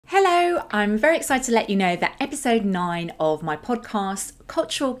Hello, I'm very excited to let you know that episode 9 of my podcast,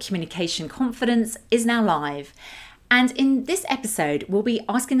 Cultural Communication Confidence, is now live. And in this episode, we'll be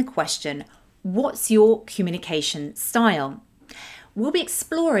asking the question, what's your communication style? We'll be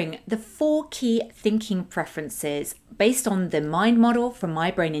exploring the 4 key thinking preferences based on the mind model from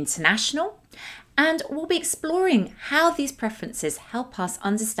My Brain International. And we'll be exploring how these preferences help us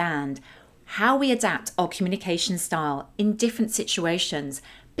understand how we adapt our communication style in different situations,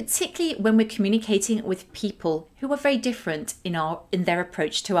 particularly when we're communicating with people who are very different in their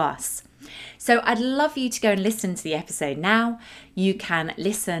approach to us. So I'd love you to go and listen to the episode now. You can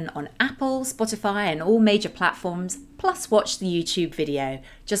listen on Apple, Spotify, and all major platforms, plus watch the YouTube video.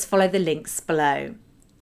 Just follow the links below.